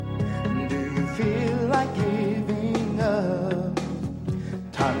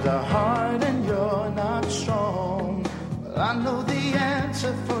times are hard and you're not strong. Well, I know the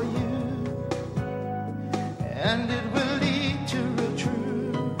answer for you, and it will lead to real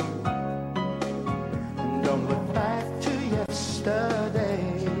truth. Don't look back to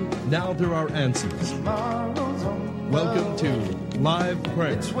yesterday. Now there are answers. Welcome to Live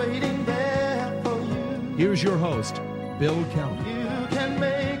Prayer. It's waiting there for you. Here's your host, Bill Keller. You can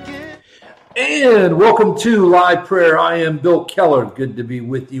make it. And welcome to Live Prayer. I am Bill Keller. Good to be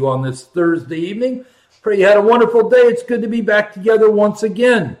with you on this Thursday evening. Pray you had a wonderful day. It's good to be back together once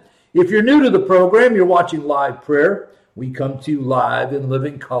again. If you're new to the program, you're watching Live Prayer. We come to you live in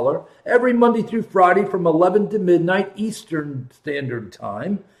living color every Monday through Friday from 11 to midnight Eastern Standard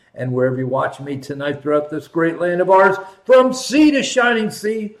Time. And wherever you watch me tonight throughout this great land of ours, from sea to shining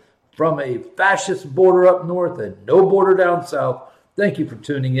sea, from a fascist border up north and no border down south, thank you for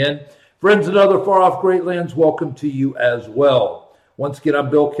tuning in. Friends in other far-off great lands, welcome to you as well. Once again, I'm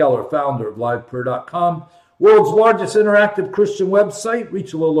Bill Keller, founder of Liveprayer.com, world's largest interactive Christian website.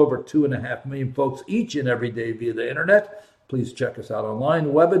 Reach a little over 2.5 million folks each and every day via the internet. Please check us out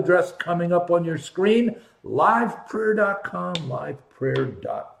online. Web address coming up on your screen, liveprayer.com,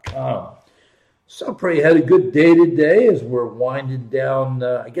 liveprayer.com. So pray you had a good day today as we're winding down,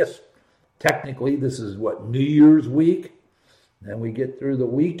 I guess technically this is New Year's week. Then we get through the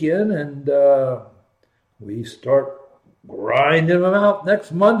weekend and we start grinding them out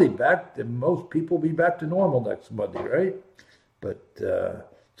next Monday. Most people will be back to normal next Monday, right? But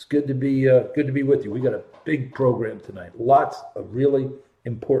it's good to be with you. We got a big program tonight. Lots of really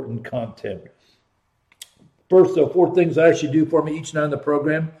important content. First, 4 things I ask you to do for me each night on the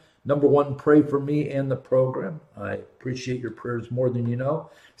program. Number 1, pray for me and the program. I appreciate your prayers more than you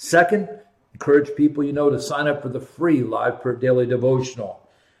know. Second, encourage people you know to sign up for the free Live Prayer Daily Devotional.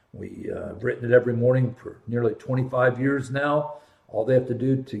 We have written it every morning for nearly 25 years now. All they have to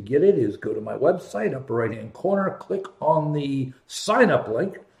do to get it is go to my website, upper right-hand corner, click on the sign-up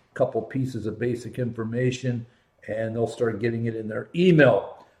link, a couple pieces of basic information, and they'll start getting it in their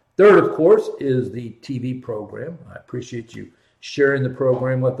email. Third, of course, is the TV program. I appreciate you sharing the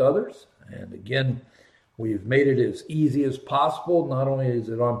program with others. And again, we've made it as easy as possible. Not only is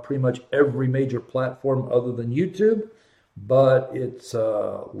it on pretty much every major platform other than YouTube, but it's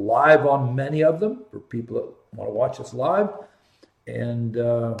live on many of them for people that want to watch us live. And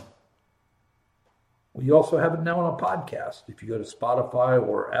we also have it now on a podcast. If you go to Spotify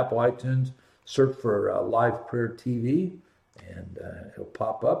or Apple iTunes, search for Liveprayer TV, and it'll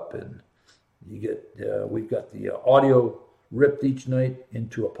pop up, and you get. We've got the audio ripped each night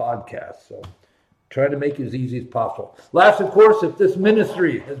into a podcast. So try to make it as easy as possible. Last, of course, if this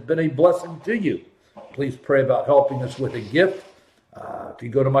ministry has been a blessing to you, please pray about helping us with a gift. If you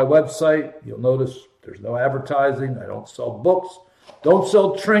go to my website, you'll notice there's no advertising. I don't sell books. Don't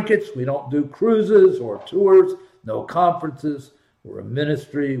sell trinkets. We don't do cruises or tours. No conferences. We're a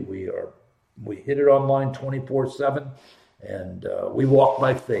ministry. We hit it online 24/7, and we walk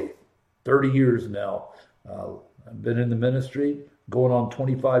by faith. 30 years now. I've been in the ministry, going on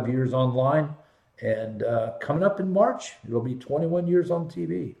 25 years online, and coming up in March, it'll be 21 years on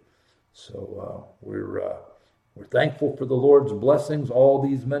TV. So we're thankful for the Lord's blessings all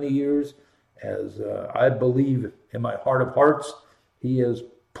these many years, as I believe in my heart of hearts, He has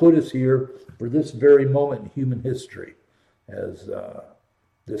put us here for this very moment in human history, as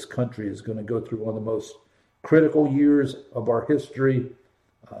this country is going to go through one of the most critical years of our history,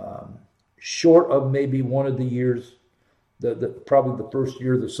 short of maybe one of the years, probably the first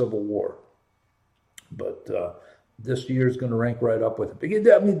year of the Civil War. But this year is going to rank right up with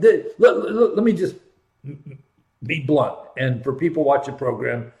it. I mean, let me just be blunt. And for people watching the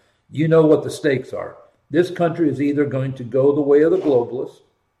program, you know what the stakes are. This country is either going to go the way of the globalists,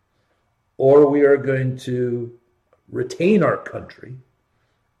 or we are going to retain our country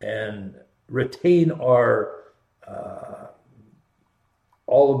and retain our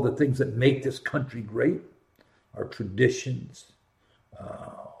all of the things that make this country great, our traditions,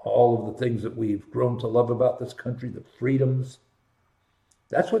 all of the things that we've grown to love about this country, the freedoms.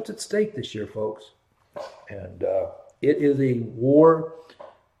 That's what's at stake this year, folks. And it is a war,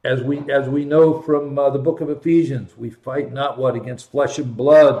 as we know from the book of Ephesians. We fight not against flesh and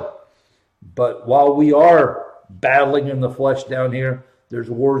blood, but while we are battling in the flesh down here, there's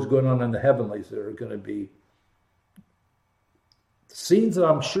wars going on in the heavenlies that are going to be scenes that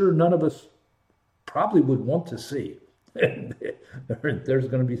I'm sure none of us probably would want to see. There's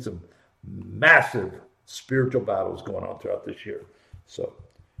going to be some massive spiritual battles going on throughout this year. So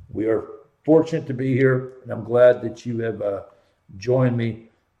we are fortunate to be here, and I'm glad that you have joined me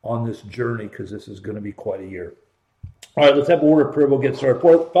on this journey, because this is going to be quite a year. All right, let's have a word of prayer. We'll get started.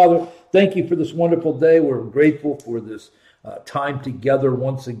 Father, thank you for this wonderful day. We're grateful for this time together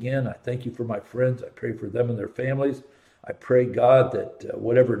once again. I thank you for my friends. I pray for them and their families. I pray, God, that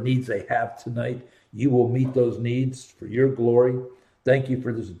whatever needs they have tonight, you will meet those needs for your glory. Thank you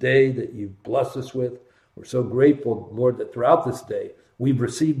for this day that you've blessed us with. We're so grateful, Lord, that throughout this day, we've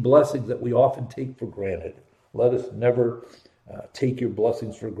received blessings that we often take for granted. Let us never take your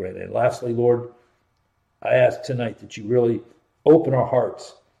blessings for granted. And lastly, Lord, I ask tonight that you really open our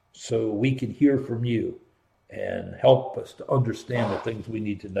hearts so we can hear from you and help us to understand the things we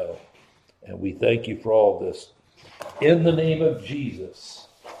need to know. And we thank you for all this in the name of Jesus.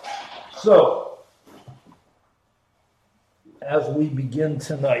 So, as we begin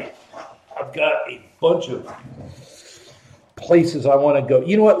tonight, I've got a bunch of places I want to go.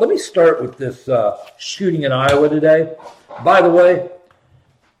 You know what? Let me start with this shooting in Iowa today. By the way,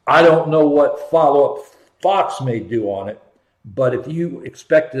 I don't know what follow-up Fox may do on it, but if you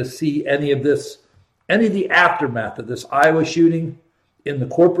expect to see any of the aftermath of this Iowa shooting in the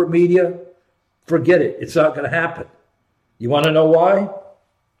corporate media, forget it. It's not going to happen. You want to know why?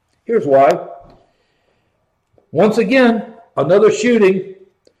 Here's why. Once again, another shooting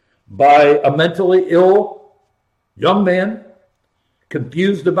by a mentally ill young man,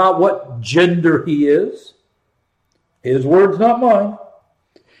 confused about what gender he is. His words, not mine.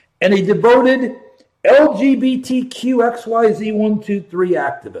 And he devoted LGBTQXYZ123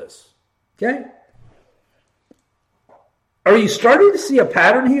 activists. Okay? Are you starting to see a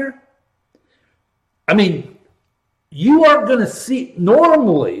pattern here? I mean, you aren't going to see,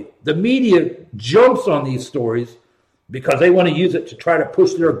 normally the media jumps on these stories because they want to use it to try to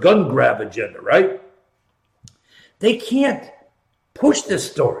push their gun grab agenda, right? They can't push this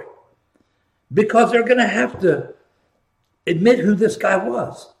story because they're going to have to admit who this guy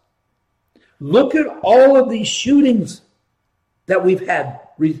was. Look at all of these shootings that we've had.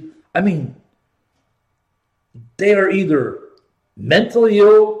 I mean, they are either mentally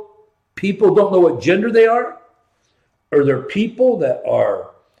ill, people don't know what gender they are, or they're people that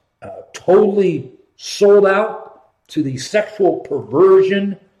are totally sold out to the sexual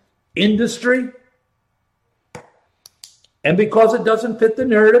perversion industry. And because it doesn't fit the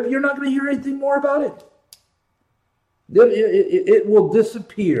narrative, you're not going to hear anything more about it. It will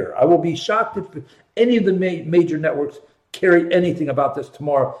disappear. I will be shocked if any of the major networks carry anything about this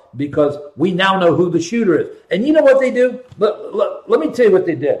tomorrow because we now know who the shooter is. And you know what they do? Let me tell you what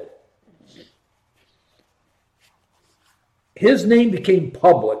they did. His name became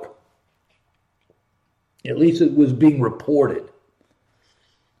public. At least it was being reported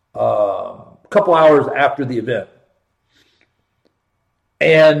a couple hours after the event.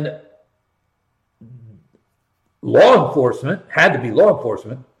 And law enforcement, had to be law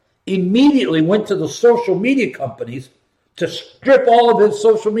enforcement, immediately went to the social media companies to strip all of his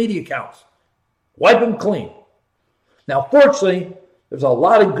social media accounts. Wipe them clean. Now, fortunately, there's a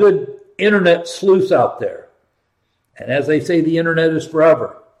lot of good internet sleuths out there. And as they say, the internet is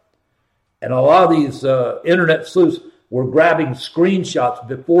forever. And a lot of these internet sleuths were grabbing screenshots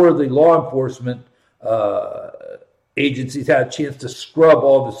before the law enforcement agencies had a chance to scrub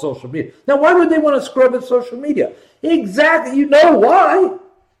all the social media. Now, why would they want to scrub the social media? Exactly. You know why.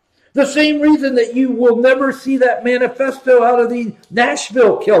 The same reason that you will never see that manifesto out of the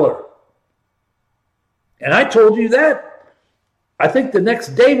Nashville killer. And I told you that, I think the next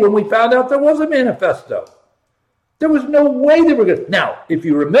day when we found out there was a manifesto. There was no way they were going to. Now, if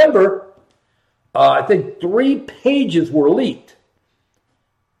you remember, I think 3 pages were leaked.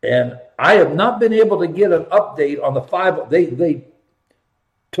 And I have not been able to get an update on the 5. They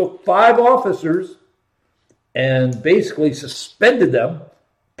took 5 officers and basically suspended them.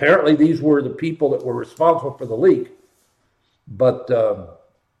 Apparently, these were the people that were responsible for the leak. But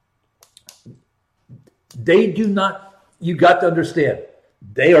they do not, you got to understand,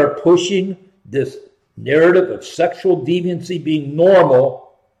 they are pushing this narrative of sexual deviancy being normal.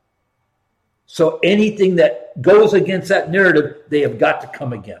 So anything that goes against that narrative, they have got to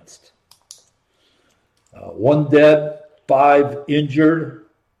come against. 1 dead, 5 injured,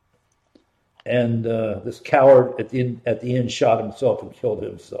 and this coward at the end shot himself and killed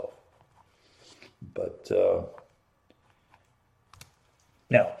himself. But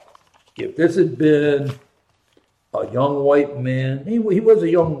now, if this had been a young white man, he was a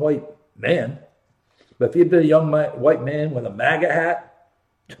young white man, but if he had been a young white man with a MAGA hat,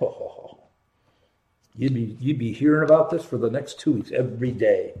 you'd be hearing about this for the next 2 weeks every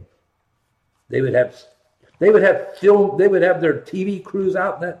day. They would have film. They would have their TV crews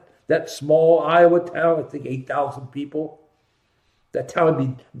out in that small Iowa town. I think 8,000 people. That town would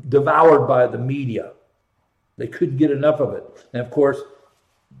be devoured by the media. They couldn't get enough of it. And of course,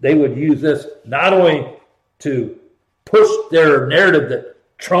 they would use this not only to push their narrative that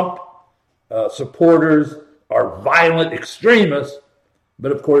Trump supporters are violent extremists,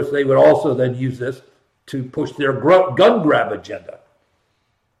 but of course they would also then use this to push their gun grab agenda.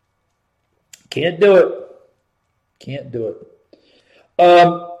 Can't do it. Can't do it.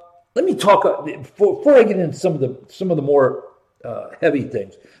 Let me talk before I get into some of the more heavy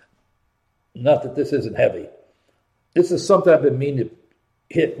things. Not that this isn't heavy. This is something I've been meaning to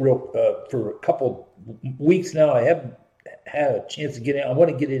hit for a couple weeks now. I haven't had a chance to get in. I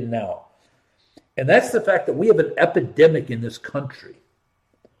want to get in now. And that's the fact that we have an epidemic in this country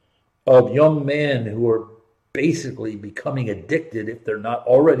of young men who are basically becoming addicted, if they're not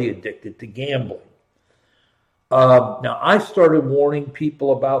already addicted, to gambling. Now, I started warning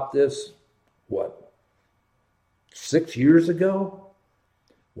people about this, 6 years ago?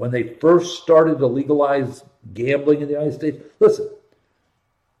 When they first started to legalize gambling in the United States. Listen,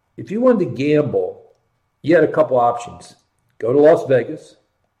 if you wanted to gamble, you had a couple options. Go to Las Vegas,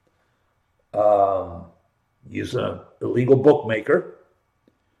 use an illegal bookmaker,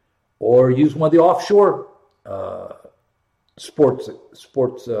 or use one of the offshore sports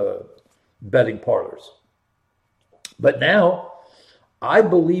betting parlors. But now, I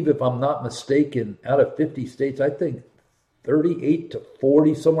believe, if I'm not mistaken, out of 50 states, I think 38 to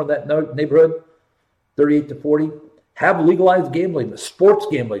 40, somewhere in that neighborhood, 38 to 40, have legalized gambling, sports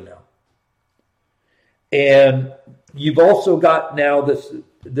gambling now. And you've also got now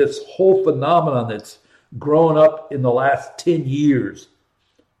this whole phenomenon that's grown up in the last 10 years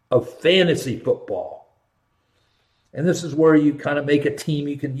of fantasy football. And this is where you kind of make a team.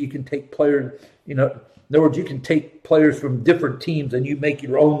 You can take players, in other words, you can take players from different teams and you make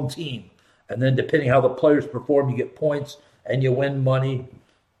your own team. And then depending how the players perform, you get points and you win money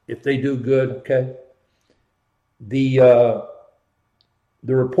if they do good, okay? The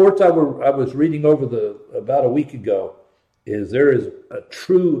reports I was reading over about a week ago is there is a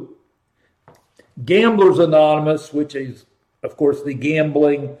true Gamblers Anonymous, which is, of course, the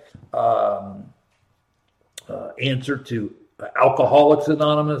gambling answer to Alcoholics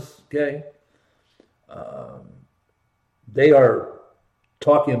Anonymous, okay? They are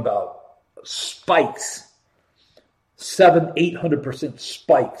talking about spikes, 700-800%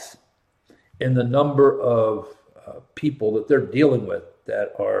 spikes in the number of people that they're dealing with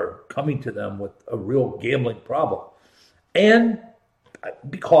that are coming to them with a real gambling problem. And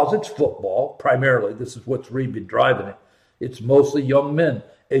because it's football, primarily, this is what's really been driving it, it's mostly young men,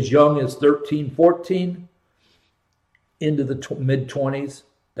 as young as 13, 14, into the mid-20s.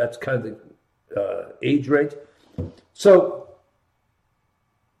 That's kind of the age range. So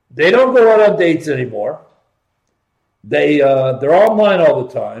they don't go out on dates anymore. They're online all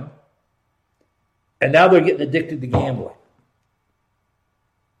the time. And now they're getting addicted to gambling.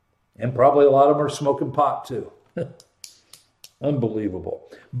 And probably a lot of them are smoking pot too. Unbelievable.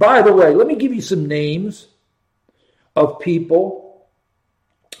 By the way, let me give you some names of people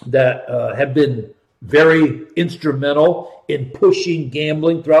that have been very instrumental in pushing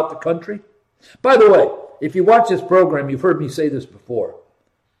gambling throughout the country. By the way, if you watch this program, you've heard me say this before.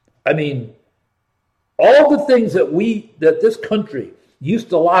 I mean, all the things that this country used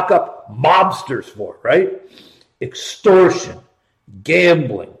to lock up mobsters for, right? Extortion,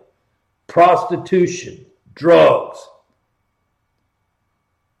 gambling, prostitution, drugs.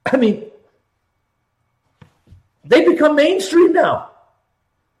 I mean, they become mainstream now.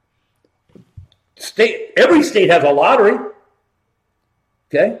 Every state has a lottery.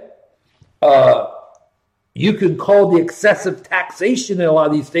 Okay? You can call the excessive taxation in a lot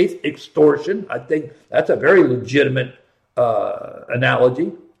of these states extortion. I think that's a very legitimate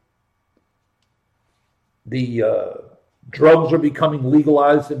analogy. The drugs are becoming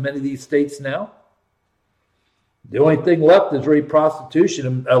legalized in many of these states now. The only thing left is really prostitution.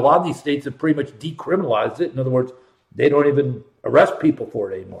 And a lot of these states have pretty much decriminalized it. In other words, they don't even arrest people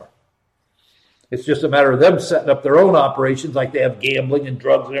for it anymore. It's just a matter of them setting up their own operations like they have gambling and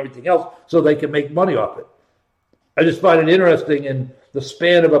drugs and everything else so they can make money off it. I just find it interesting in the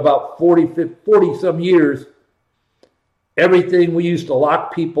span of about 40 some years, everything we used to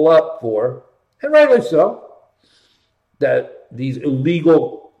lock people up for, and rightly so, that these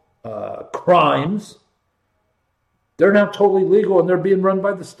illegal crimes, they're now totally legal and they're being run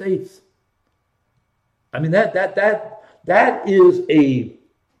by the states. I mean, that is a,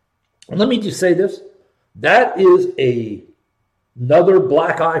 let me just say this, that is another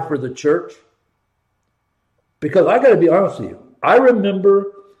black eye for the church. Because I got to be honest with you, I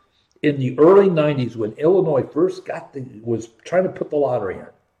remember in the early 90s when Illinois first was trying to put the lottery in.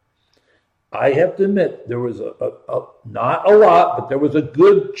 I have to admit, there was not a lot, but there was a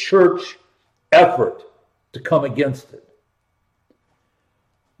good church effort to come against it.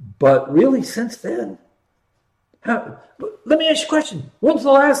 But really, since then, let me ask you a question. When's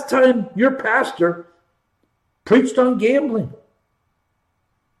the last time your pastor preached on gambling?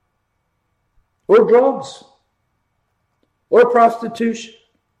 Or drugs? Or prostitution?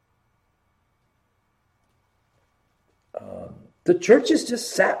 The church has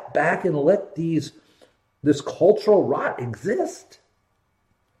just sat back and let this cultural rot exist.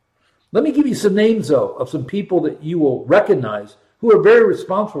 Let me give you some names, though, of some people that you will recognize who are very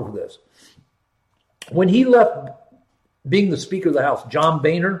responsible for this. When he left being the Speaker of the House, John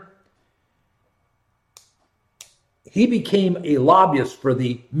Boehner, he became a lobbyist for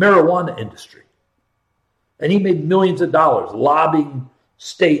the marijuana industry. And he made millions of dollars lobbying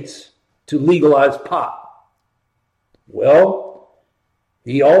states to legalize pot. Well,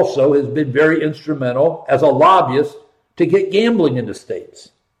 he also has been very instrumental as a lobbyist to get gambling into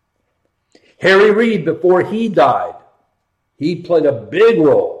states. Harry Reid, before he died, he played a big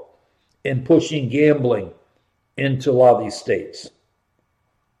role in pushing gambling into a lot of these states.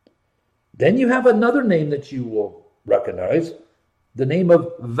 Then you have another name that you will recognize, the name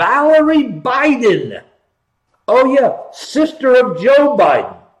of Valerie Biden. Oh yeah, sister of Joe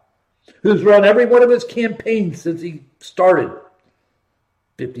Biden, who's run every one of his campaigns since he started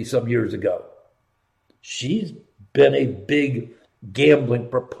 50-some years ago. She's been a big gambling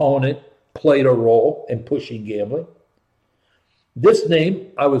proponent, played a role in pushing gambling. This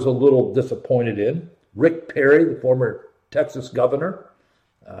name I was a little disappointed in. Rick Perry, the former Texas governor,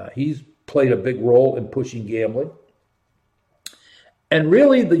 he's played a big role in pushing gambling. And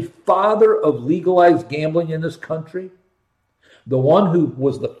really the father of legalized gambling in this country, the one who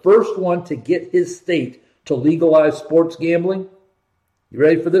was the first one to get his state to legalize sports gambling. You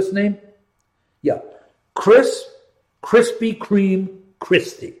ready for this name? Yeah. Chris Krispy Kreme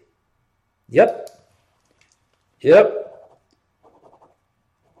Christie. Yep.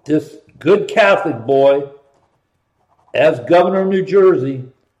 This good Catholic boy, as governor of New Jersey,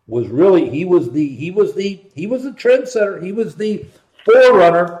 was really, he was the trendsetter. He was the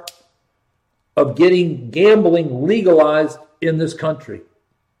forerunner of getting gambling legalized in this country.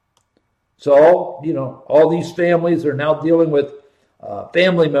 So, all these families are now dealing with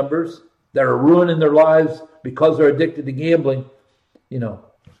family members that are ruining their lives because they're addicted to gambling.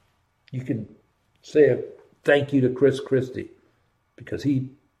 You can say a thank you to Chris Christie because he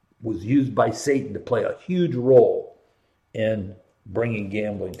was used by Satan to play a huge role in bringing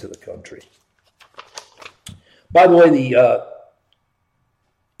gambling to the country. By the way,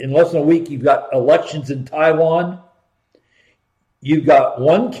 in less than a week, you've got elections in Taiwan. You've got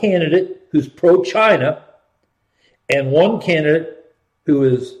one candidate who's pro-China and one candidate who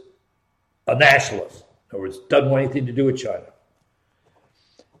is a nationalist. In other words, doesn't want anything to do with China.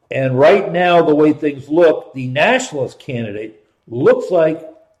 And right now, the way things look, the nationalist candidate looks like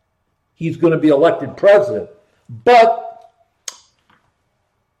he's going to be elected president. But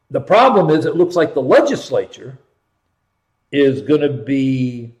the problem is it looks like the legislature is going to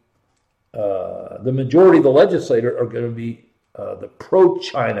be, the majority of the legislature are going to be the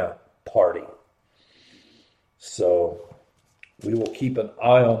pro-China party. So we will keep an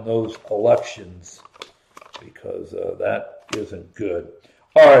eye on those elections because that isn't good.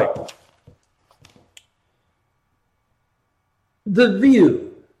 All right. The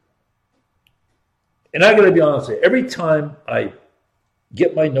View. And I got to be honest with you, every time I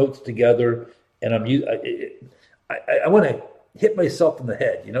get my notes together and I want to hit myself in the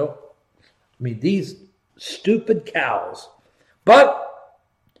head, these stupid cows. But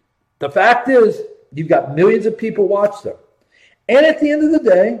the fact is, you've got millions of people watch them. And at the end of the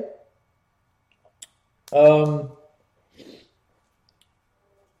day,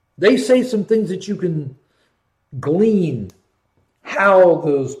 they say some things that you can glean how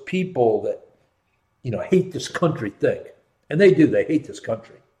those people that, hate this country think. And they do, they hate this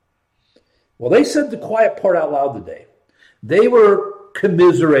country. Well, they said the quiet part out loud today. They were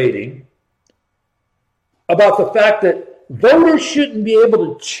commiserating about the fact that voters shouldn't be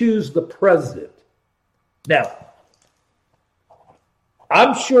able to choose the president. Now,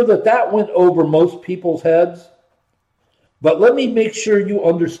 I'm sure that went over most people's heads, but let me make sure you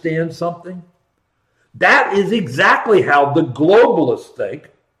understand something. That is exactly how the globalists think.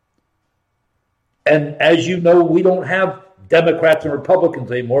 And as you know, we don't have Democrats and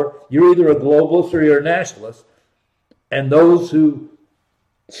Republicans anymore. You're either a globalist or you're a nationalist. And those who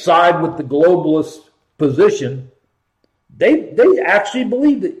side with the globalist position, they actually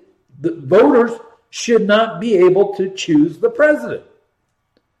believe that the voters should not be able to choose the president.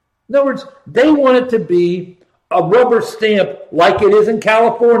 In other words, they want it to be a rubber stamp like it is in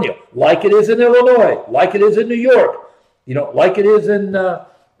California, like it is in Illinois, like it is in New York, like it is in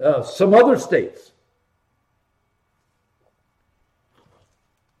some other states.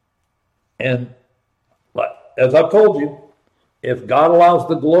 And as I've told you, if God allows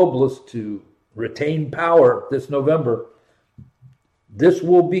the globalists to retain power this November, this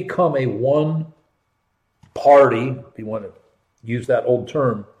will become a one-party, if you want to use that old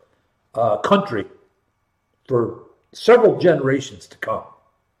term, country for several generations to come,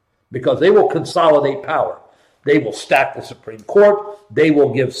 because they will consolidate power. They will stack the Supreme Court. They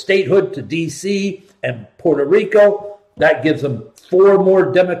will give statehood to D.C. and Puerto Rico. That gives them 4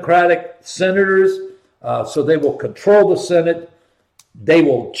 more Democratic senators, so they will control the Senate. They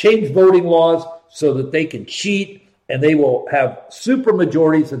will change voting laws so that they can cheat, and they will have super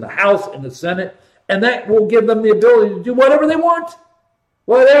majorities in the House and the Senate, and that will give them the ability to do whatever they want.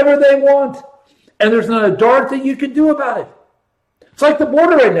 Whatever they want. And there's not a darn thing you can do about it. It's like the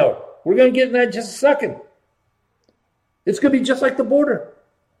border right now. We're going to get in that in just a second. It's going to be just like the border.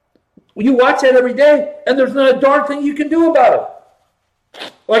 You watch that every day, and there's not a darn thing you can do about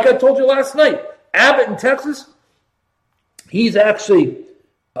it. Like I told you last night, Abbott in Texas, he's actually,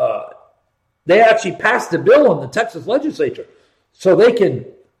 they actually passed a bill in the Texas legislature so they can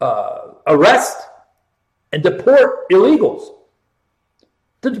arrest and deport illegals.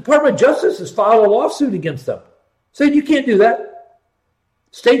 The Department of Justice has filed a lawsuit against them, saying you can't do that.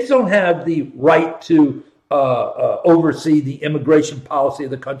 States don't have the right to oversee the immigration policy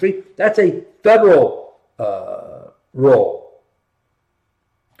of the country. That's a federal role.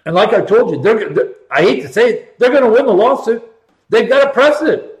 And like I told you, I hate to say it, they're going to win the lawsuit. They've got a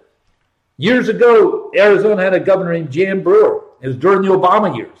precedent. Years ago, Arizona had a governor named Jan Brewer. It was during the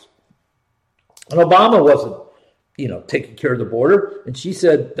Obama years. And Obama wasn't, taking care of the border. And she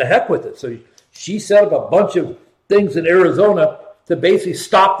said, the heck with it. So she set up a bunch of things in Arizona to basically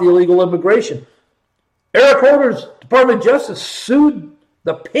stop the illegal immigration. Eric Holder's Department of Justice sued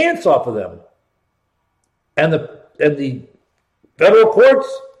the pants off of them. And the federal courts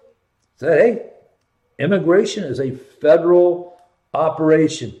said, hey, immigration is a federal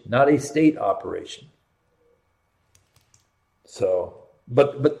operation, not a state operation. So,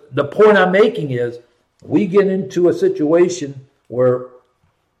 but the point I'm making is, we get into a situation where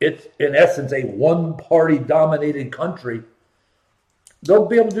it's, in essence, a one-party dominated country. They'll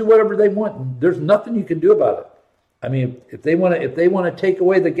be able to do whatever they want, and there's nothing you can do about it. I mean, if they want to take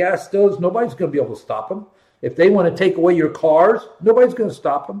away the gas stoves, nobody's going to be able to stop them. If they want to take away your cars, nobody's going to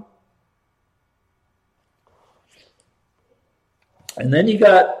stop them. And then you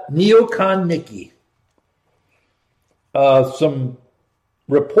got neocon Nikki. Some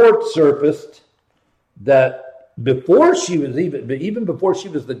reports surfaced that before she was even before she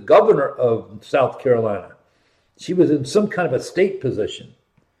was the governor of South Carolina, she was in some kind of a state position.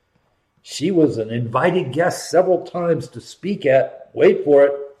 She was an invited guest several times to speak at, wait for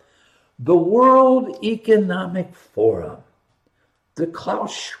it, the World Economic Forum, the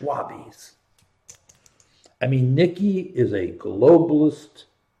Klaus Schwabs. I mean, Nikki is a globalist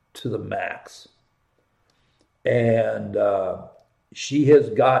to the max. And she has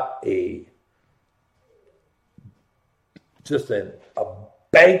got a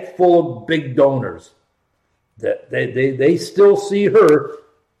bank full of big donors that they still see her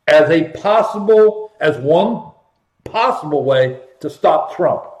as one possible way to stop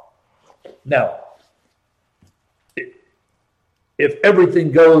Trump. Now, if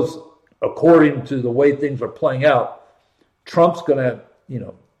everything goes according to the way things are playing out, Trump's going to,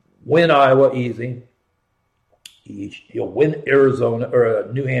 win Iowa easy. He'll win Arizona or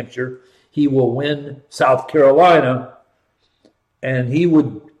New Hampshire. He will win South Carolina, and he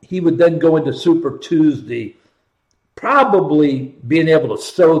would then go into Super Tuesday, probably being able to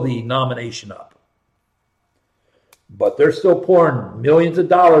sew the nomination up. But they're still pouring millions of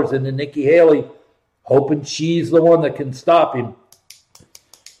dollars into Nikki Haley, hoping she's the one that can stop him.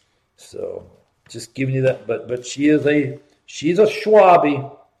 So, just giving you that. But she's a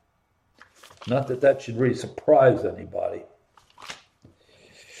Schwabi. Not that should really surprise anybody.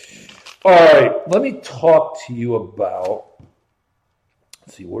 All right, let me talk to you about.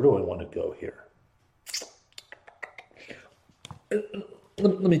 Let's see, where do I want to go here?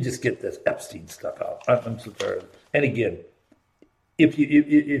 Let me just get this Epstein stuff out. I'm so tired. And again, if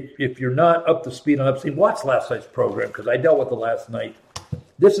you're not up to speed on Epstein, watch last night's program because I dealt with it last night.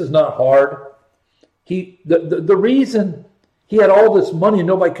 This is not hard. The reason he had all this money and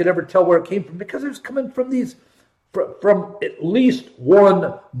nobody could ever tell where it came from because it was coming from from at least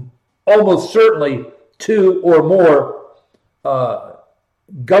one, almost certainly two or more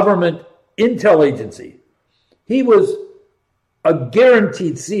government intel agency. He was a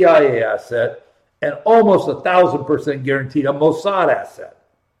guaranteed CIA asset and almost 1,000% guaranteed a Mossad asset.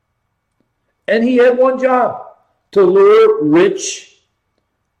 And he had one job: to lure rich,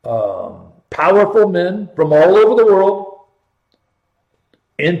 powerful men from all over the world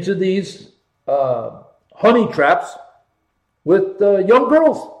into these honey traps with young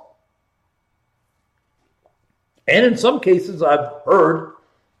girls. And in some cases, I've heard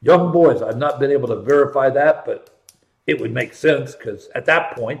young boys. I've not been able to verify that, but it would make sense because at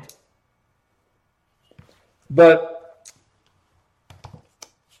that point. But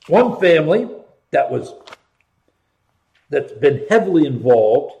one family that's been heavily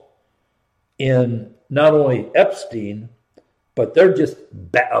involved in not only Epstein, but they're just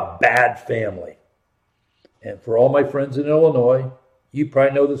a bad family. And for all my friends in Illinois, you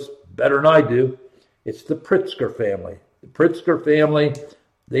probably know this better than I do. It's the Pritzker family. The Pritzker family,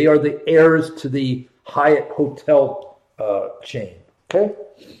 they are the heirs to the Hyatt Hotel chain. Okay?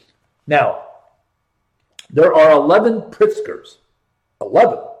 Now, there are 11 Pritzkers,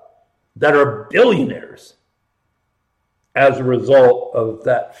 11, that are billionaires as a result of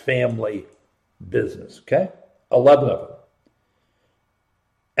that family business. Okay? 11 of them.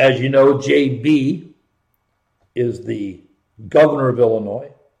 As you know, JB is the governor of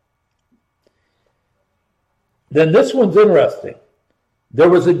Illinois. Then this one's interesting. There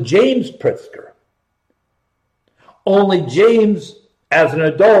was a James Pritzker. Only James, as an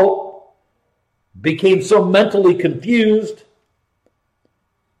adult, became so mentally confused,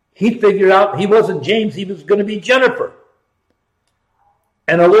 he figured out he wasn't James, he was going to be Jennifer.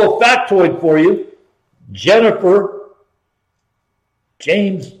 And a little factoid for you, Jennifer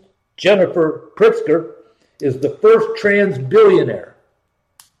Pritzker is the first trans billionaire.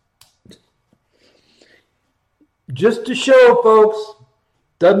 Just to show, folks,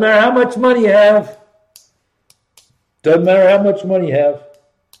 doesn't matter how much money you have. Doesn't matter how much money you have.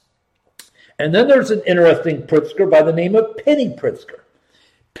 And then there's an interesting Pritzker by the name of Penny Pritzker.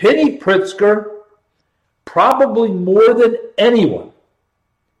 Penny Pritzker, probably more than anyone,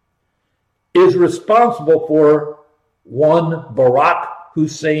 is responsible for one Barack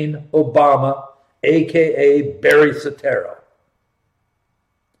Hussein Obama, a.k.a. Barry Soetoro.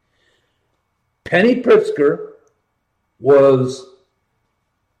 Penny Pritzker was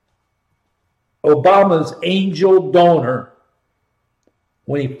Obama's angel donor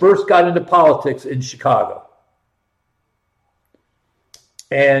when he first got into politics in Chicago.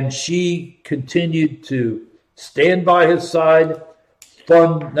 And she continued to stand by his side,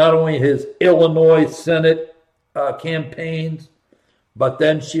 fund not only his Illinois Senate campaigns, but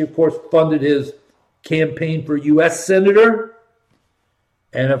then she, of course, funded his campaign for U.S. Senator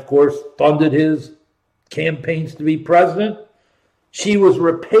and, of course, funded his campaigns to be president. She was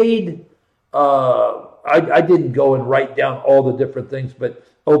repaid. I didn't go and write down all the different things, but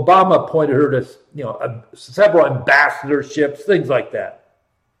Obama appointed her to, several ambassadorships, things like that.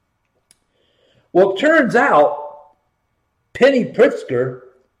 Well, it turns out Penny Pritzker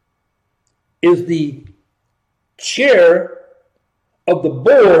is the chair of the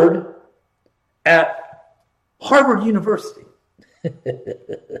board at Harvard University.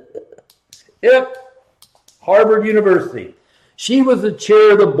 Yep, Harvard University. She was the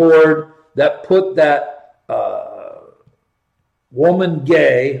chair of the board that put that woman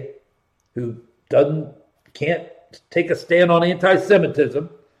gay who can't take a stand on anti-Semitism,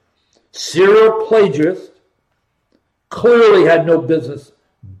 serial plagiarist, clearly had no business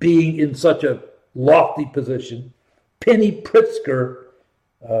being in such a lofty position. Penny Pritzker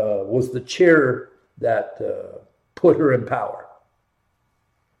was the chair that put her in power.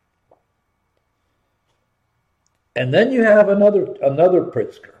 And then you have another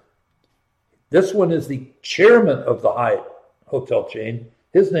Pritzker. This one is the chairman of the Hyatt hotel chain.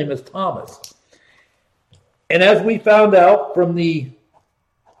 His name is Thomas. And as we found out from the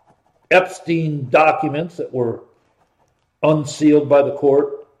Epstein documents that were unsealed by the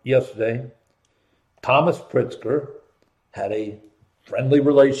court yesterday, Thomas Pritzker had a friendly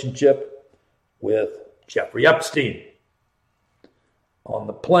relationship with Jeffrey Epstein on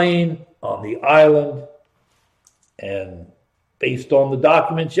the plane, on the island, and based on the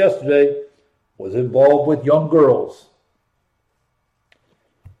documents yesterday, was involved with young girls.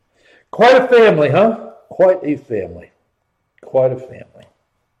 Quite a family, huh? Quite a family. Quite a family.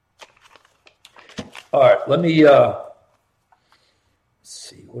 All right, let me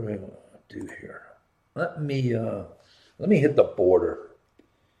see. What do I want to do here? Let me hit the border.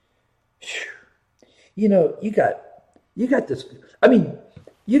 You got this. I mean,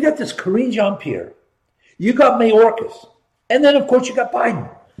 you got this Karine Jean-Pierre. You got Mayorkas. And then, of course, you got Biden.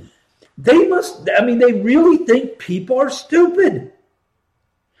 They really think people are stupid.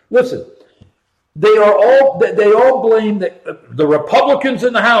 Listen, they all blame the Republicans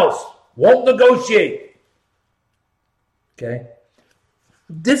in the House won't negotiate. Okay?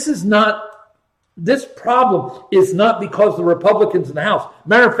 This problem is not because the Republicans in the House.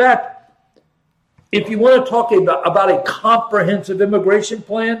 Matter of fact, if you want to talk about a comprehensive immigration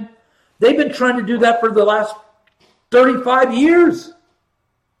plan, they've been trying to do that for the last 35 years.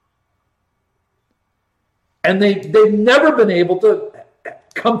 And they've never been able to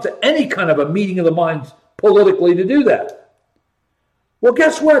come to any kind of a meeting of the minds politically to do that. Well,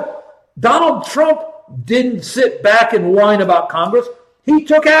 guess what? Donald Trump didn't sit back and whine about Congress. He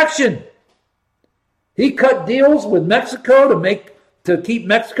took action. He cut deals with Mexico to keep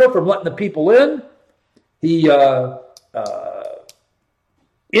Mexico from letting the people in. He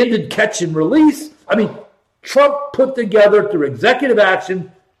ended catch and release. I mean, Trump put together through executive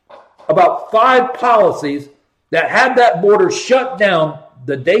action about 5 policies that had that border shut down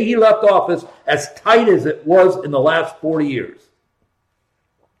the day he left office as tight as it was in the last 40 years.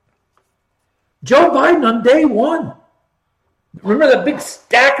 Joe Biden on day one. Remember that big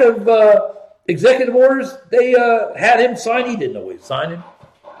stack of executive orders they had him sign? He didn't know he was signing.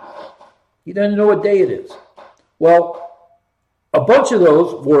 He doesn't know what day it is. Well, a bunch of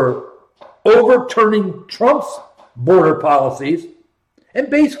those were overturning Trump's border policies and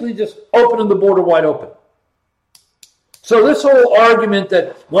basically just opening the border wide open. So this whole argument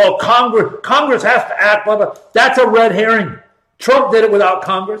that, well, Congress has to act, blah, blah, that's a red herring. Trump did it without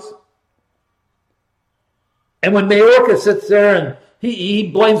Congress. And when Mayorkas sits there and he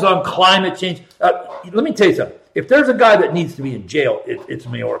blames on climate change, let me tell you something. If there's a guy that needs to be in jail, it's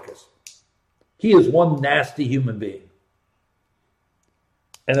Mayorkas. He is one nasty human being.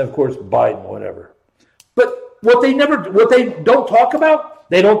 And of course, Biden, whatever. But what they don't talk about,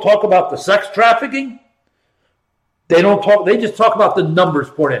 they don't talk about the sex trafficking. They just talk about the numbers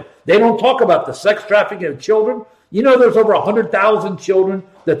poured in. They don't talk about the sex trafficking of children. You know, there's over 100,000 children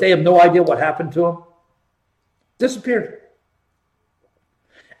that they have no idea what happened to them. Disappeared.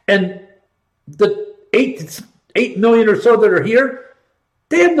 And the 8 million or so that are here,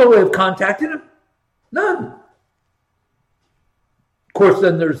 they have no way of contacting them. None. Of course,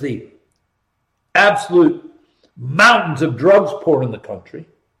 then there's the absolute mountains of drugs poured in the country.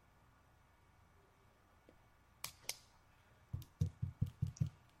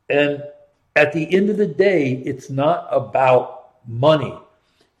 And at the end of the day, it's not about money.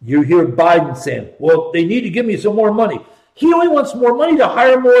 You hear Biden saying, well, they need to give me some more money. He only wants more money to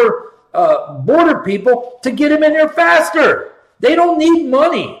hire more border people to get him in there faster. They don't need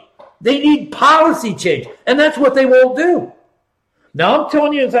money. They need policy change. And that's what they won't do. Now, I'm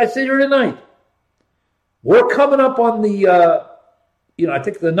telling you, as I sit here tonight, we're coming up on the, I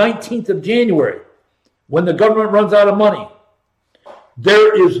think the 19th of January, when the government runs out of money.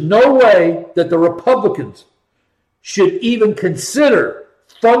 There is no way that the Republicans should even consider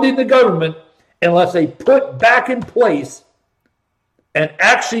funding the government unless they put back in place and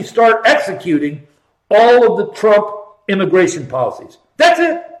actually start executing all of the Trump immigration policies. That's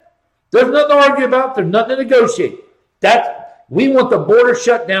it. There's nothing to argue about. There's nothing to negotiate. We want the border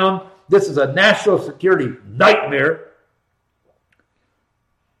shut down. This is a national security nightmare.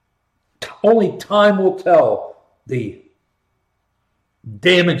 Only time will tell the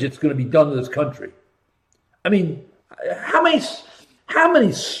damage it's going to be done to this country. I mean, how many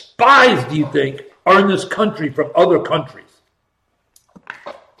spies do you think are in this country from other countries?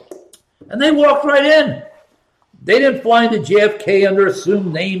 And they walked right in. They didn't fly into JFK under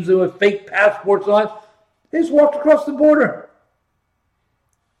assumed names and with fake passports and all that. They just walked across the border.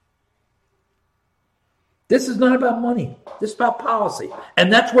 This is not about money. This is about policy.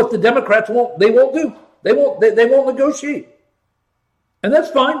 And that's what the Democrats won't do. They won't negotiate. And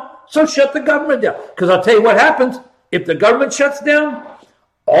that's fine. So shut the government down. Because I'll tell you what happens. If the government shuts down,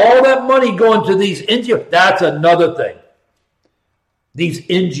 all that money going to these NGOs, that's another thing. These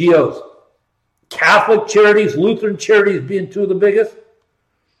NGOs. Catholic charities, Lutheran charities being two of the biggest.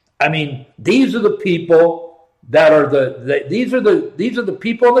 I mean, these are the people that are these are the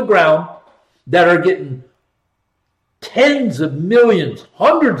people on the ground that are getting tens of millions,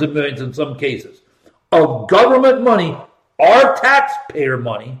 hundreds of millions in some cases, of government money, our taxpayer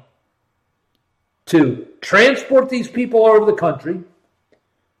money, to transport these people all over the country,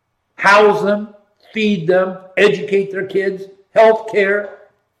 house them, feed them, educate their kids, health care,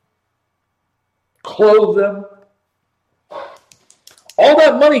 clothe them. All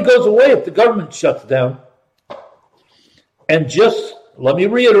that money goes away if the government shuts down. And just, let me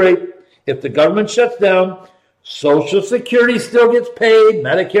reiterate, if the government shuts down, Social Security still gets paid.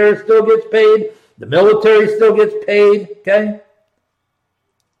 Medicare still gets paid. The military still gets paid, okay?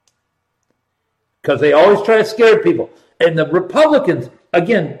 Because they always try to scare people. And the Republicans,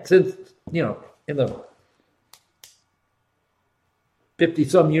 again, since, in the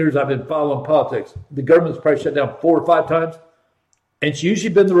 50-some years I've been following politics, the government's probably shut down 4 or 5 times. And it's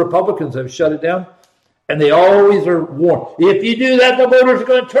usually been the Republicans that have shut it down. And they always are warned. If you do that, the voters are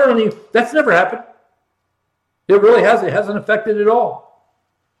going to turn on you. That's never happened. It really hasn't. It hasn't affected it all.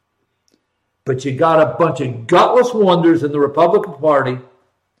 But you got a bunch of gutless wonders in the Republican Party.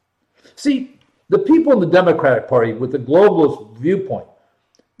 See, the people in the Democratic Party with the globalist viewpoint,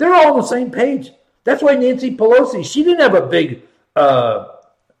 they're all on the same page. That's why Nancy Pelosi, she didn't have a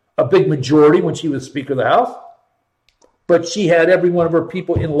big majority when she was Speaker of the House. But she had every one of her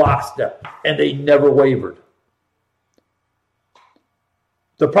people in lockstep, and they never wavered.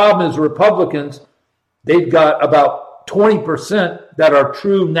 The problem is Republicans, they've got about 20% that are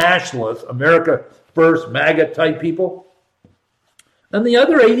true nationalists, America First, MAGA type people. And the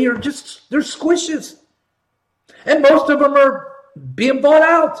other 80 are just, they're squishes. And most of them are being bought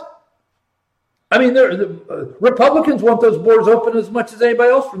out. I mean, the Republicans want those borders open as much as anybody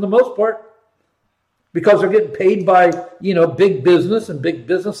else for the most part. Because they're getting paid by, big business, and big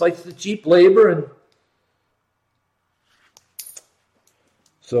business likes the cheap labor. And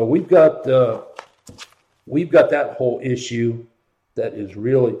so we've got that whole issue that is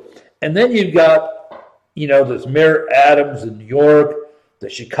really, and then you've got, this Mayor Adams in New York, the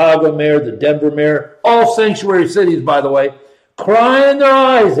Chicago mayor, the Denver mayor, all sanctuary cities, by the way, crying their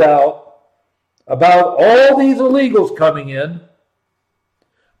eyes out about all these illegals coming in.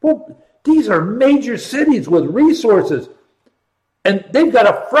 Well, these are major cities with resources, and they've got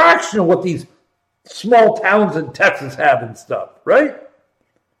a fraction of what these small towns in Texas have and stuff, right?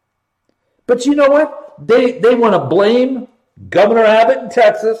 But you know what? They want to blame Governor Abbott in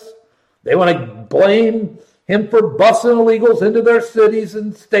Texas. They want to blame him for busing illegals into their cities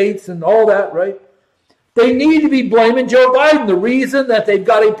and states and all that, right? They need to be blaming Joe Biden. The reason that they've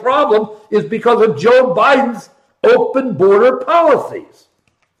got a problem is because of Joe Biden's open border policies.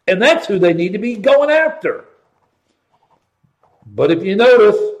 And that's who they need to be going after. But if you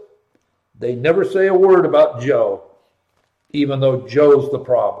notice, they never say a word about Joe, even though Joe's the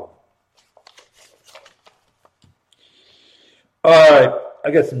problem. All right,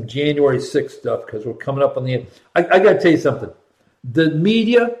 I got some January 6th stuff because we're coming up on the end. I got to tell you something. The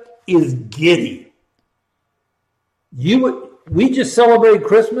media is giddy. We just celebrated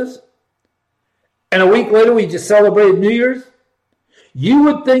Christmas, and a week later we just celebrated New Year's. You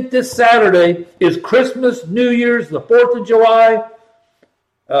would think this Saturday is Christmas, New Year's, the 4th of July,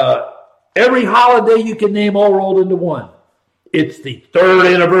 every holiday you can name all rolled into one. It's the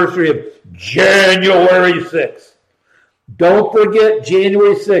 3rd anniversary of January 6th. Don't forget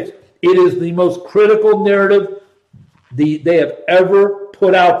January 6th. It is the most critical narrative they have ever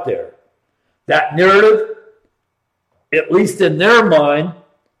put out there. That narrative, at least in their mind,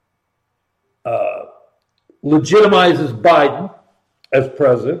 legitimizes Biden as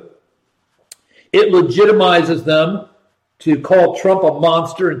president. It legitimizes them to call Trump a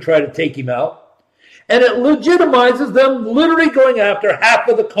monster and try to take him out. And it legitimizes them literally going after half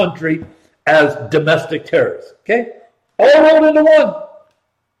of the country as domestic terrorists. Okay? All rolled into one.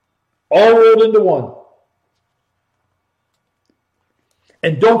 All rolled into one.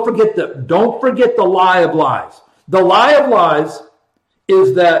 And don't forget the lie of lies. The lie of lies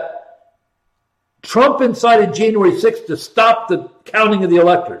is that Trump incited January 6th to stop the counting of the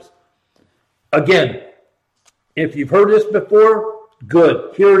electors. Again, if you've heard this before,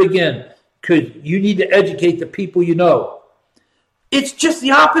 good. Hear it again, because you need to educate the people you know. It's just the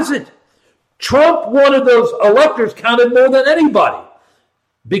opposite. Trump wanted those electors counted more than anybody.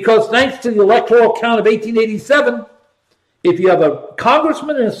 Because thanks to the electoral count of 1887, if you have a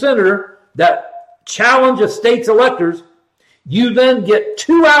congressman and a senator that challenge a state's electors, you then get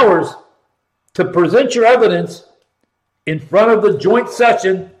 2 hours to present your evidence in front of the joint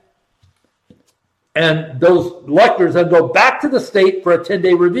session, and those electors then go back to the state for a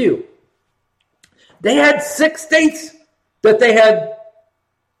 10-day review. They had 6 states that they had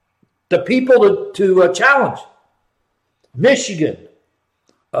the people to challenge. Michigan,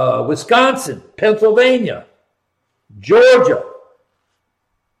 Wisconsin, Pennsylvania, Georgia,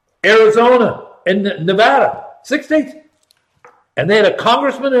 Arizona, and Nevada. 6 states. And they had a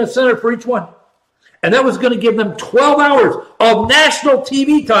congressman and a senator for each one. And that was going to give them 12 hours of national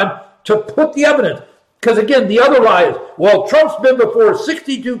TV time to put the evidence. Because again, the other lie is, well, Trump's been before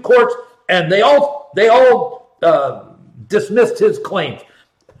 62 courts and they all dismissed his claims.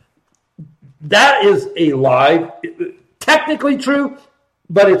 That is a lie. Technically true,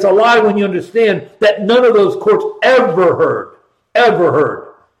 but it's a lie when you understand that none of those courts ever heard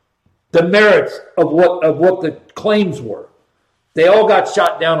the merits of what the claims were. They all got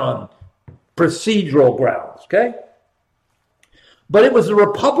shot down on procedural grounds, okay? But it was the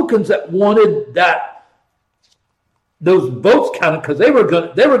Republicans that wanted those votes counted because they were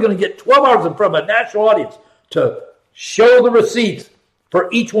going to get 12 hours in front of a national audience to show the receipts for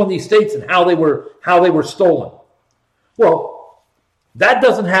each one of these states and how they were stolen. Well, that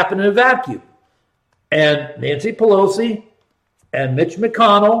doesn't happen in a vacuum. And Nancy Pelosi and Mitch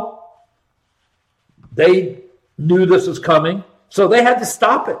McConnell, they knew this was coming, so they had to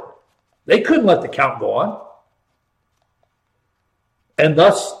stop it. They couldn't let the count go on. And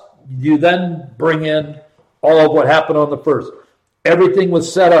thus, you then bring in all of what happened on the first. Everything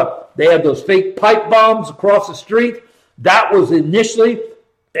was set up. They had those fake pipe bombs across the street. That was initially,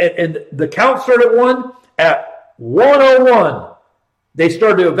 and the count started at 1:01. They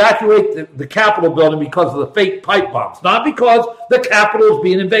started to evacuate the Capitol building because of the fake pipe bombs, not because the Capitol was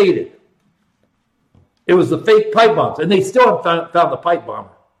being invaded. It was the fake pipe bombs, and they still haven't found the pipe bomber.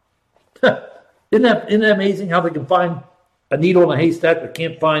 Isn't that amazing how they can find a needle in a haystack but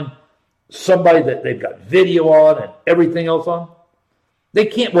can't find somebody that they've got video on and everything else on? They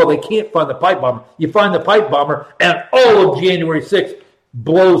can't find the pipe bomber. You find the pipe bomber, and all of January 6th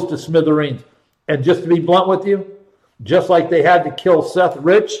blows to smithereens. And just to be blunt with you, just like they had to kill Seth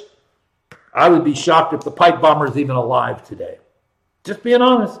Rich, I would be shocked if the pipe bomber is even alive today. Just being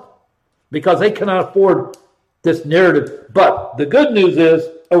honest. Because they cannot afford this narrative. But the good news is,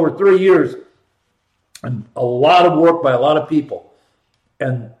 over 3 years, and a lot of work by a lot of people,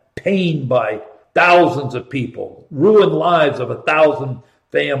 and pain by thousands of people, ruined lives of 1,000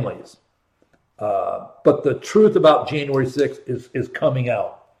 families. But the truth about January 6th is coming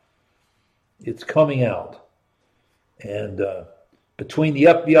out. It's coming out. And between the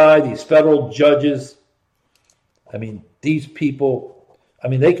FBI, these federal judges, I mean, these people, I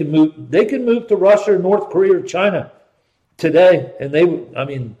mean, they can move to Russia or North Korea or China today, and they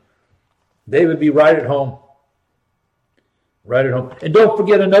would be right at home. Right at home. And don't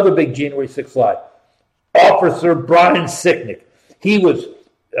forget another big January 6th lie. Officer Brian Sicknick. He was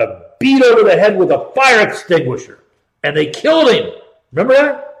beat over the head with a fire extinguisher, and they killed him. Remember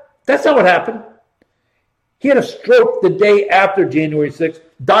that? That's not what happened. He had a stroke the day after January 6th,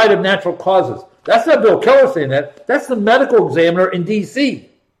 died of natural causes. That's not Bill Keller saying that. That's the medical examiner in D.C.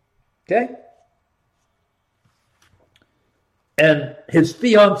 Okay? And his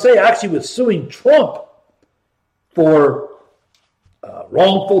fiancée actually was suing Trump for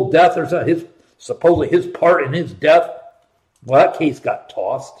wrongful death or something. Supposedly his part in his death. Well, that case got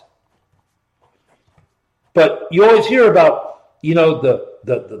tossed. But you always hear about, they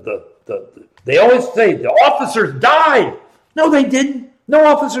always say the officers died. No, they didn't. No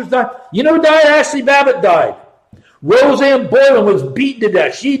officers died. You know who died? Ashley Babbitt died. Roseanne Boylan was beaten to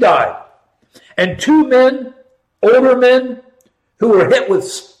death. She died. And 2 men, older men, who were hit with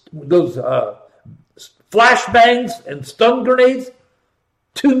those flashbangs and stun grenades,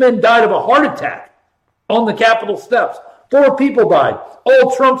 2 men died of a heart attack on the Capitol steps. 4 people died.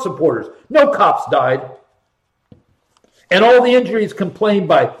 All Trump supporters. No cops died. And all the injuries complained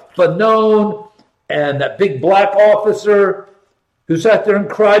by Fanone and that big black officer who sat there and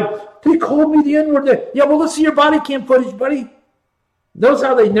cried, "They called me the N-word." Yeah, well, let's see your body cam footage, buddy. Notice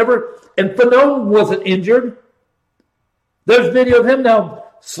how they never... And Fanone wasn't injured. There's video of him now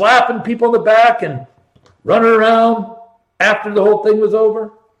slapping people in the back and running around after the whole thing was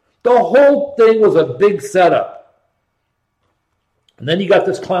over. The whole thing was a big setup. And then you got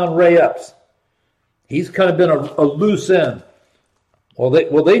this clown Ray Epps. He's kind of been a loose end. Well,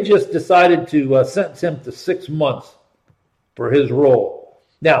 they just decided to sentence him to 6 months for his role.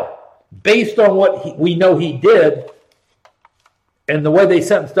 Now, based on what we know he did and the way they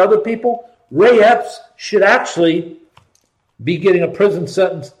sentenced other people, Ray Epps should actually be getting a prison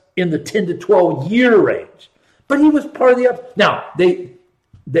sentence in the 10 to 12 year range. But he was part of the Epps. Now,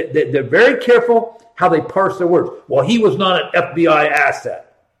 they're very careful how they parse their words. Well, he was not an FBI asset.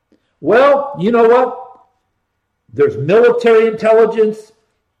 Well, you know what? There's military intelligence.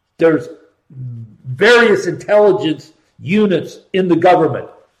 There's various intelligence units in the government.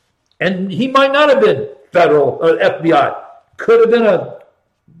 And he might not have been federal or FBI. Could have been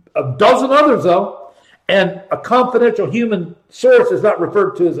a dozen others, though. And a confidential human source is not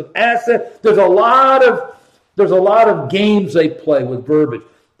referred to as an asset. There's a lot of games they play with verbiage.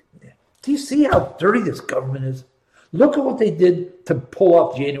 Do you see how dirty this government is? Look at what they did to pull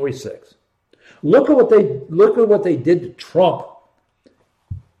off January 6th. Look at what they did to Trump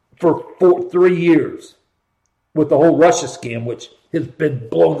for 3 years with the whole Russia scam, which has been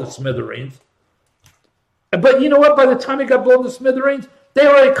blown to smithereens. But you know what? By the time it got blown to smithereens, they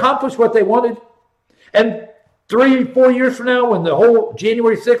already accomplished what they wanted. And 3-4 years from now, when the whole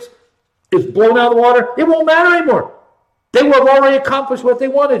January 6th is blown out of the water, it won't matter anymore. They will have already accomplished what they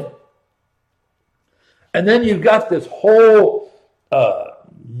wanted. And then you've got this whole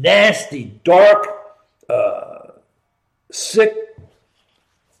nasty, dark, sick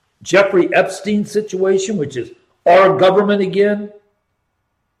Jeffrey Epstein situation, which is our government again.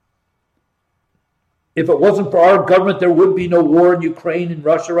 If it wasn't for our government, there would be no war in Ukraine and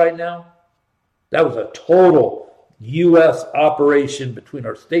Russia right now. That was a total U.S. operation between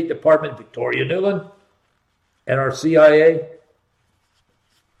our State Department, Victoria Nuland, and our CIA.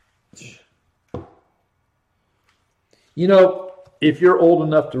 You know, if you're old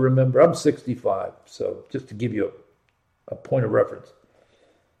enough to remember, I'm 65, so just to give you a point of reference.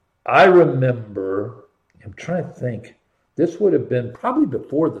 I remember, I'm trying to think, this would have been probably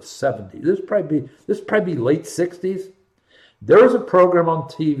before the 70s. This would probably be late 60s. There was a program on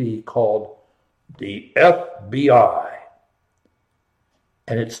TV called The FBI,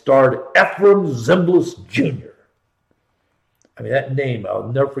 and it starred Ephraim Zimbalist Jr. I mean, that name,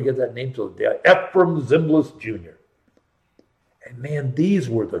 I'll never forget that name till the day. Ephraim Zimbalist Jr. And man, these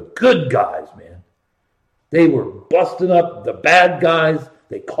were the good guys, man. They were busting up the bad guys.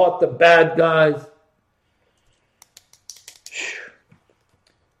 They caught the bad guys.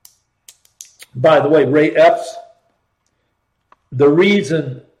 By the way, Ray Epps, the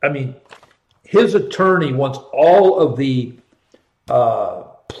reason, I mean, his attorney wants all of the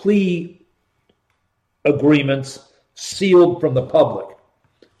plea agreements sealed from the public.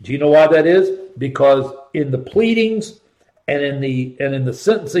 Do you know why that is? Because in the pleadings and in the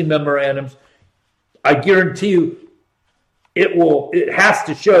sentencing memorandums, I guarantee you, it has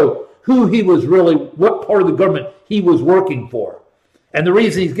to show who he was really, what part of the government he was working for. And the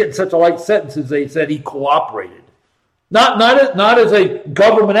reason he's getting such a light sentence is they said he cooperated. Not as a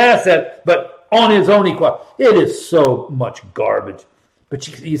government asset, but on his own he cooperated. It is so much garbage. But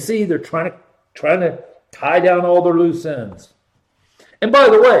you see, they're trying to tie down all their loose ends. And by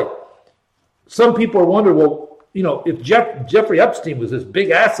the way, some people are wondering, well, you know, if Jeffrey Epstein was this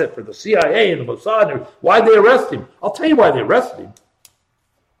big asset for the CIA and the Mossad, why'd they arrest him? I'll tell you why they arrested him.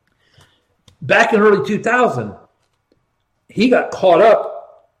 Back in early 2000, he got caught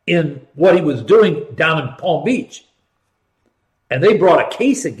up in what he was doing down in Palm Beach. And they brought a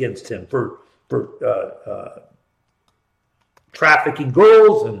case against him for trafficking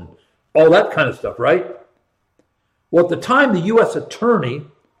girls and all that kind of stuff, right? Well, at the time, the U.S. attorney,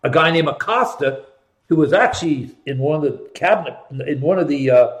 a guy named Acosta, who was actually in one of the cabinet, in one of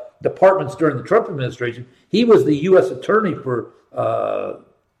the departments during the Trump administration, he was the U.S. attorney for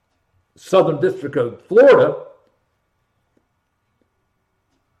Southern District of Florida.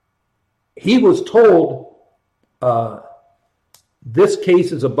 He was told, this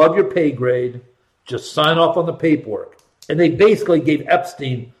case is above your pay grade, just sign off on the paperwork. And they basically gave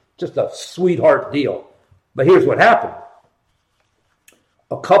Epstein just a sweetheart deal. But here's what happened.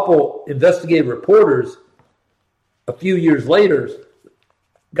 A couple investigative reporters a few years later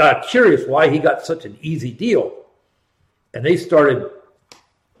got curious why he got such an easy deal. And they started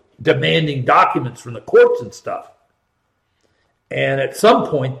demanding documents from the courts and stuff. And at some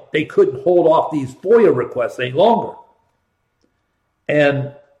point, they couldn't hold off these FOIA requests any longer.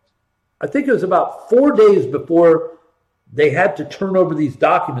 And I think it was about 4 days before they had to turn over these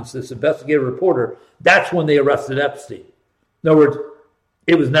documents to this investigative reporter. That's when they arrested Epstein. In other words,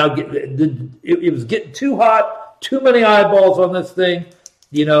 it was now it was getting too hot, too many eyeballs on this thing.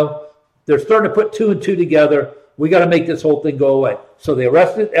 You know, they're starting to put two and two together. We got to make this whole thing go away. So they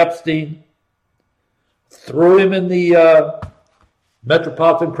arrested Epstein, threw him in the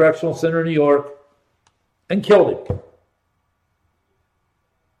Metropolitan Correctional Center in New York, and killed him.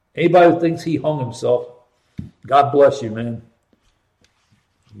 Anybody who thinks he hung himself, God bless you, man.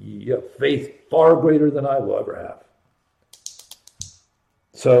 You have faith far greater than I will ever have.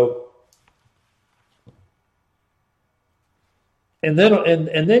 So, and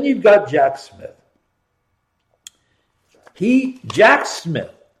then you've got Jack Smith. Jack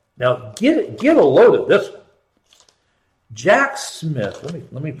Smith. Now get a load of this one. Jack Smith.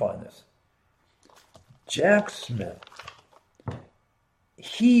 Let me find this. Jack Smith.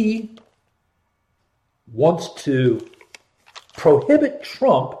 He wants to prohibit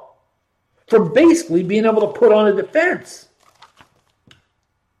Trump from basically being able to put on a defense.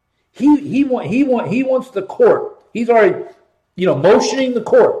 He wants the court. He's already, motioning the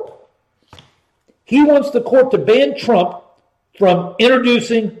court. He wants the court to ban Trump from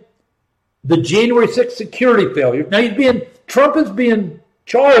introducing the January 6th security failure. Now Trump is being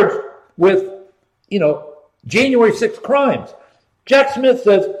charged with, January 6th crimes. Jack Smith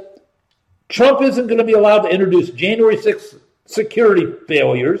says Trump isn't going to be allowed to introduce January 6th security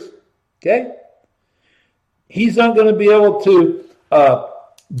failures. Okay? He's not going to be able to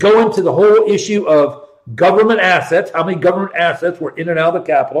go into the whole issue of government assets, how many government assets were in and out of the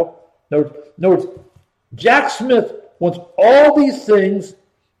Capitol. In other words, Jack Smith wants all these things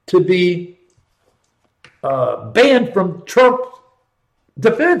to be banned from Trump's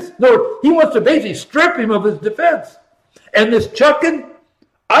defense. In other words, he wants to basically strip him of his defense. And this Chutkan,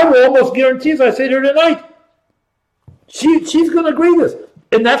 I will almost guarantee, as I say to her tonight, she's going to agree with this.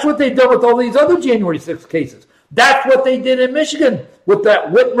 And that's what they've done with all these other January 6th cases. That's what they did in Michigan with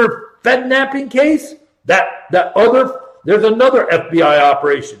that Whitmer Fednapping case. There's another FBI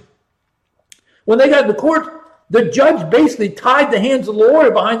operation. When they got into court, the judge basically tied the hands of the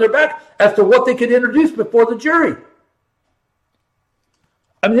lawyer behind their back as to what they could introduce before the jury.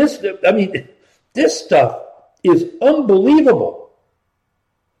 This stuff is unbelievable,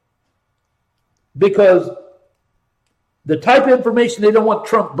 because the type of information they don't want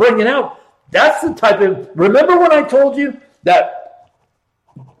Trump bringing out, that's the type of... Remember when I told you that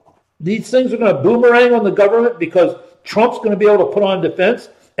these things are going to boomerang on the government because Trump's going to be able to put on defense,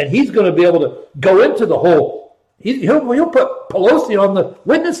 and he's going to be able to go into the whole... He'll put Pelosi on the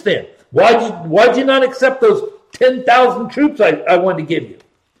witness stand. Why'd you not accept those 10,000 troops I wanted to give you?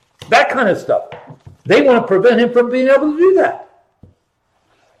 That kind of stuff. They want to prevent him from being able to do that.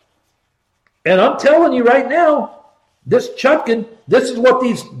 And I'm telling you right now, this Chutkan, this is what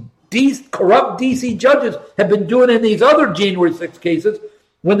these corrupt D.C. judges have been doing in these other January 6th cases.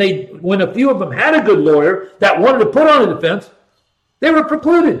 When a few of them had a good lawyer that wanted to put on a defense, they were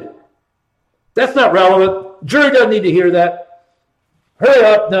precluded. That's not relevant. Jury doesn't need to hear that. Hurry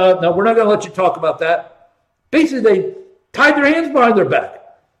up. No, we're not going to let you talk about that. Basically, they tied their hands behind their back.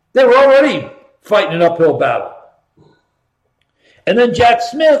 They were already fighting an uphill battle. And then Jack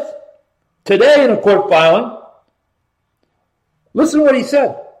Smith, today in a court filing, listen to what he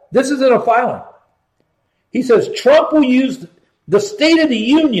said. This is in a filing. He says Trump will use the State of the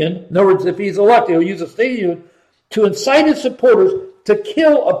Union, in other words, if he's elected, he'll use the State of the Union to incite his supporters to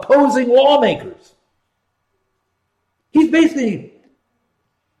kill opposing lawmakers. He's basically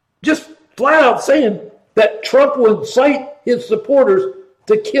just flat out saying that Trump will incite his supporters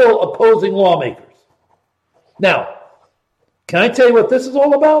to kill opposing lawmakers. Now, can I tell you what this is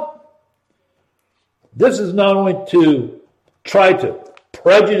all about? This is not only to try to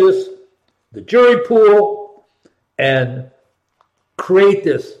prejudice the jury pool and create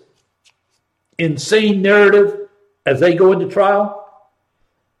this insane narrative as they go into trial,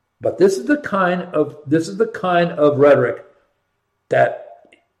 but this is the kind of rhetoric that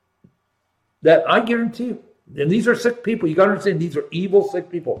I guarantee you. And these are sick people. You got to understand, these are evil,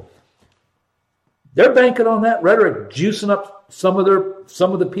 sick people. They're banking on that rhetoric, juicing up some of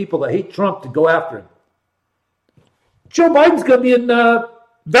the people that hate Trump to go after him. Joe Biden's going to be in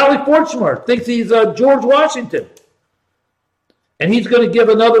Valley Forge tomorrow. Thinks he's George Washington, and he's going to give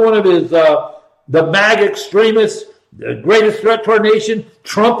another one of his the MAGA extremists, the greatest threat to our nation.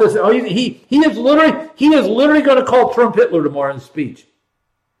 Trump is he is literally going to call Trump Hitler tomorrow in his speech.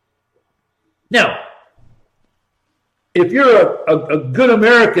 Now, if you're a good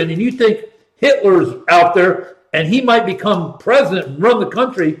American and you think Hitler's out there and he might become president and run the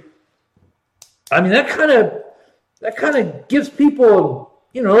country, that kind of gives people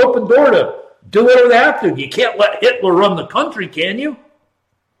an open door to do whatever they have to. You can't let Hitler run the country, can you?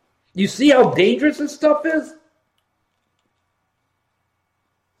 You see how dangerous this stuff is?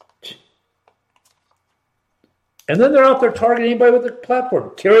 And then they're out there targeting anybody with a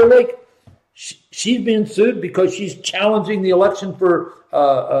platform. Carrie Lake, she's being sued because she's challenging the election for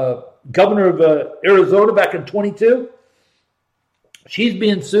governor of Arizona back in 22. She's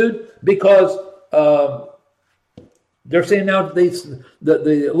being sued because they're saying now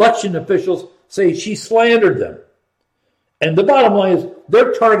the election officials say she slandered them. And the bottom line is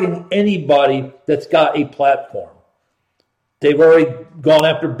they're targeting anybody that's got a platform. They've already gone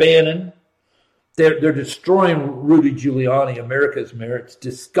after Bannon. They're destroying Rudy Giuliani, America's mayor. It's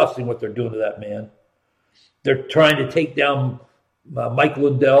disgusting what they're doing to that man. They're trying to take down Mike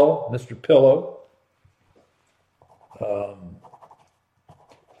Lindell, Mr. Pillow.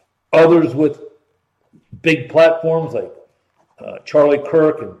 Others with big platforms like Charlie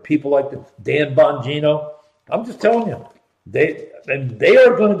Kirk and people like Dan Bongino. I'm just telling you, they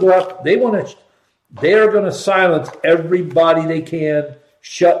are going to go up. They are going to silence everybody they can,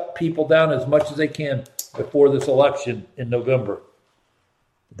 shut people down as much as they can before this election in November.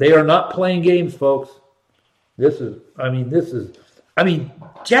 They are not playing games, folks.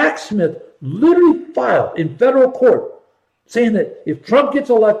 Jack Smith literally filed in federal court saying that if Trump gets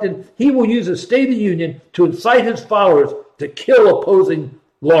elected, he will use a State of the Union to incite his followers to kill opposing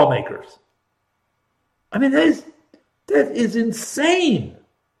lawmakers. I mean, that is insane.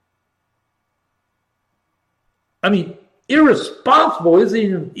 I mean, irresponsible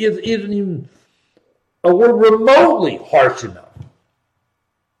isn't even a word remotely harsh enough.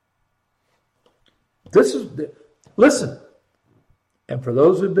 Listen, and for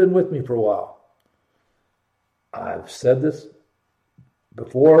those who've been with me for a while, I've said this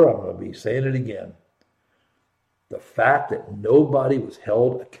before, I'm going to be saying it again. The fact that nobody was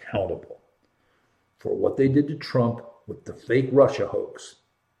held accountable for what they did to Trump with the fake Russia hoax.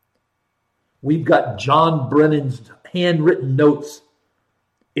 We've got John Brennan's handwritten notes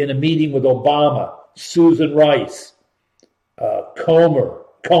in a meeting with Obama, Susan Rice,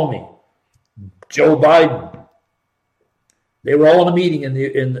 Comey, Joe Biden. They were all in a meeting in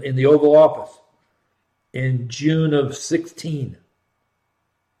the Oval Office in June of 2016.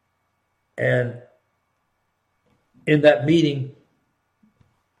 And in that meeting,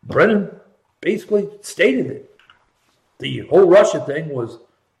 Brennan basically stated that the whole Russia thing was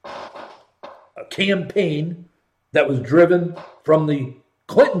a campaign that was driven from the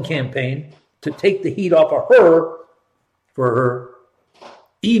Clinton campaign to take the heat off of her for her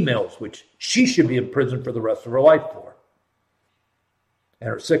emails, which she should be in prison for the rest of her life for. And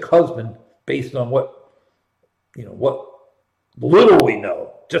her sick husband, based on what little we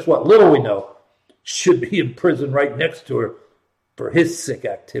know, should be in prison right next to her for his sick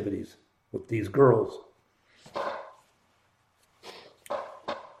activities with these girls.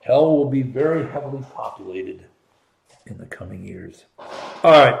 Hell will be very heavily populated in the coming years.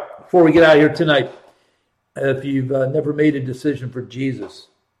 All right, before we get out of here tonight, if you've never made a decision for Jesus,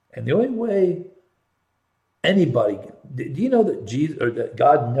 and the only way anybody, do you know that Jesus or that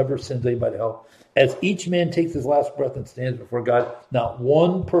God never sends anybody to hell? As each man takes his last breath and stands before God, not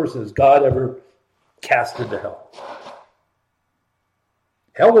one person has God ever cast into hell.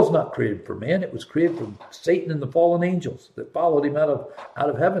 Hell was not created for man; it was created for Satan and the fallen angels that followed him out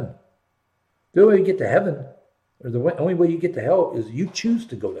of heaven. The only way you get to heaven, or the only way you get to hell, is you choose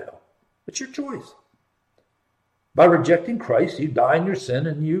to go to hell. It's your choice. By rejecting Christ, you die in your sin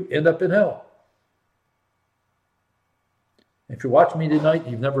and you end up in hell. If you're watching me tonight,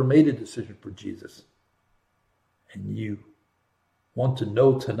 you've never made a decision for Jesus, and you want to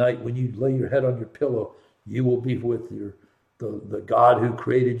know tonight, when you lay your head on your pillow, you will be with the God who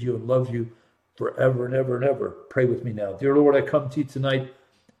created you and loves you forever and ever and ever. Pray with me now. Dear Lord, I come to you tonight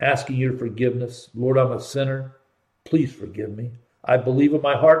asking your forgiveness. Lord, I'm a sinner. Please forgive me. I believe in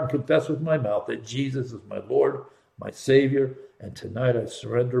my heart and confess with my mouth that Jesus is my Lord, my Savior, and tonight I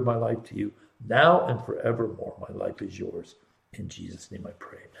surrender my life to you now and forevermore. My life is yours. In Jesus' name I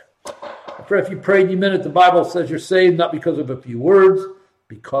pray. Amen. I pray if you prayed and you meant it, the Bible says you're saved not because of a few words,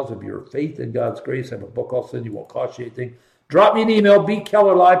 because of your faith in God's grace. I have a book I'll send you, won't cost you anything. Drop me an email,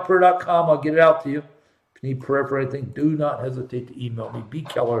 bkeller@liveprayer.com. I'll get it out to you. If you need prayer for anything, do not hesitate to email me,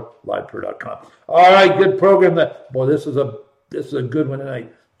 bkeller@liveprayer.com. All right, good program. This is a good one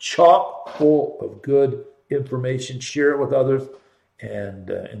tonight. Chock full of good information. Share it with others. And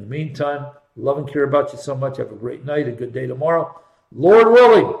in the meantime, love and care about you so much. Have a great night, a good day tomorrow. Lord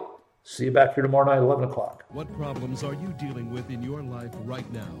willing, see you back here tomorrow night, 11 o'clock. What problems are you dealing with in your life right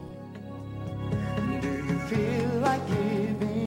now? Do you feel